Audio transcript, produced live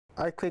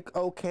I click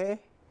OK,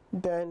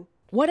 then...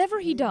 Whatever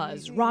he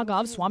does,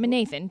 Raghav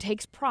Swaminathan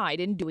takes pride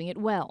in doing it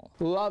well.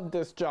 Love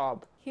this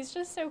job. He's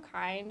just so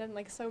kind and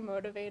so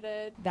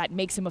motivated. That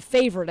makes him a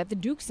favorite at the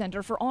Duke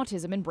Center for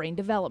Autism and Brain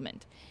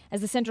Development.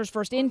 As the center's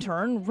first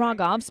intern,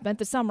 Raghav spent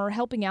the summer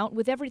helping out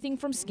with everything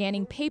from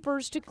scanning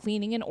papers to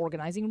cleaning and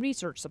organizing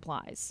research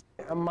supplies.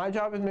 My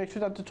job is to make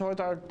sure that the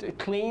toilets are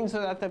clean so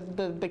that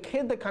the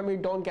kids that come here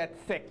don't get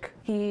sick.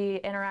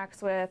 He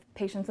interacts with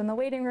patients in the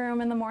waiting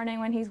room in the morning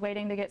when he's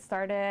waiting to get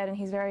started, and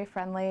he's very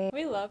friendly.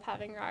 We love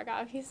having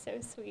Raghav. He's so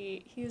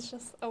sweet. He's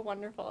just a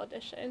wonderful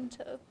addition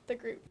to the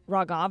group.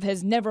 Raghav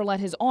has never let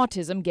his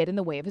autism get in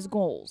the way of his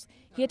goals.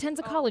 He attends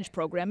a college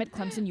program at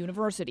Clemson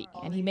University,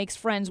 and he makes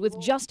friends with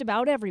just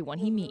about everyone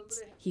he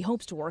meets. He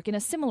hopes to work in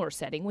a similar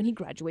setting when he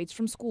graduates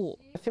from school.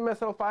 I see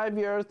myself 5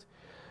 years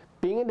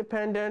being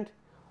independent,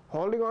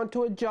 holding on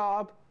to a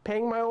job,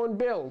 paying my own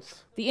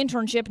bills. The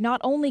internship not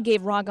only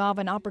gave Raghav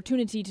an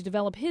opportunity to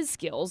develop his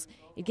skills,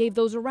 it gave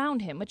those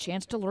around him a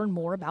chance to learn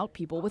more about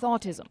people with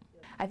autism.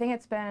 I think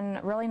it's been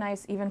really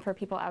nice, even for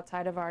people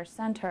outside of our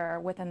center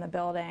within the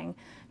building,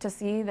 to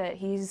see that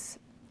he's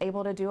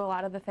able to do a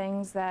lot of the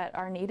things that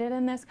are needed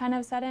in this kind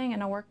of setting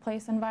in a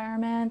workplace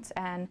environment,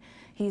 and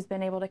he's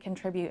been able to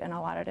contribute in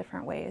a lot of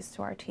different ways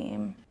to our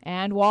team.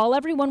 And while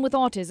everyone with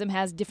autism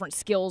has different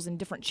skills and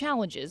different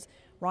challenges,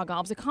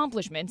 Raghav's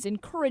accomplishments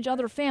encourage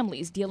other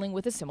families dealing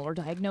with a similar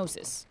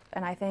diagnosis.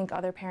 And I think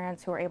other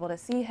parents who are able to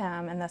see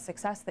him and the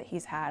success that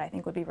he's had, I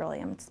think would be really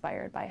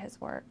inspired by his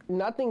work.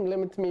 Nothing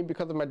limits me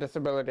because of my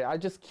disability. I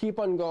just keep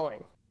on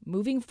going.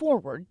 Moving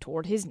forward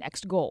toward his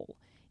next goal.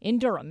 In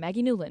Durham,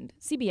 Maggie Newland,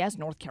 CBS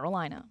North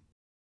Carolina.